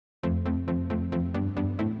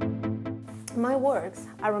My works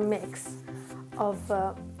are a mix of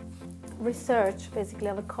research, basically,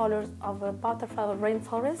 of the colors of a butterfly of a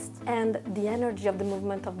rainforest and the energy of the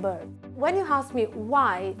movement of birds. When you ask me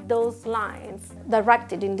why those lines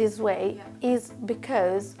directed in this way, is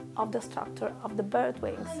because of the structure of the bird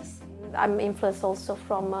wings. I'm influenced also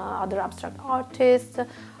from other abstract artists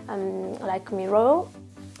like Miro.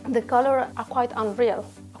 The colors are quite unreal,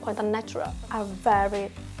 quite unnatural, are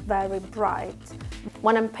very, very bright.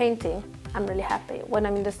 When I'm painting, I'm really happy. When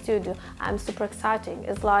I'm in the studio, I'm super exciting.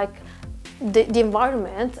 It's like the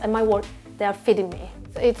environment and my work, they are feeding me.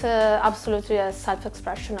 It's absolutely a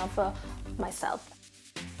self-expression of myself.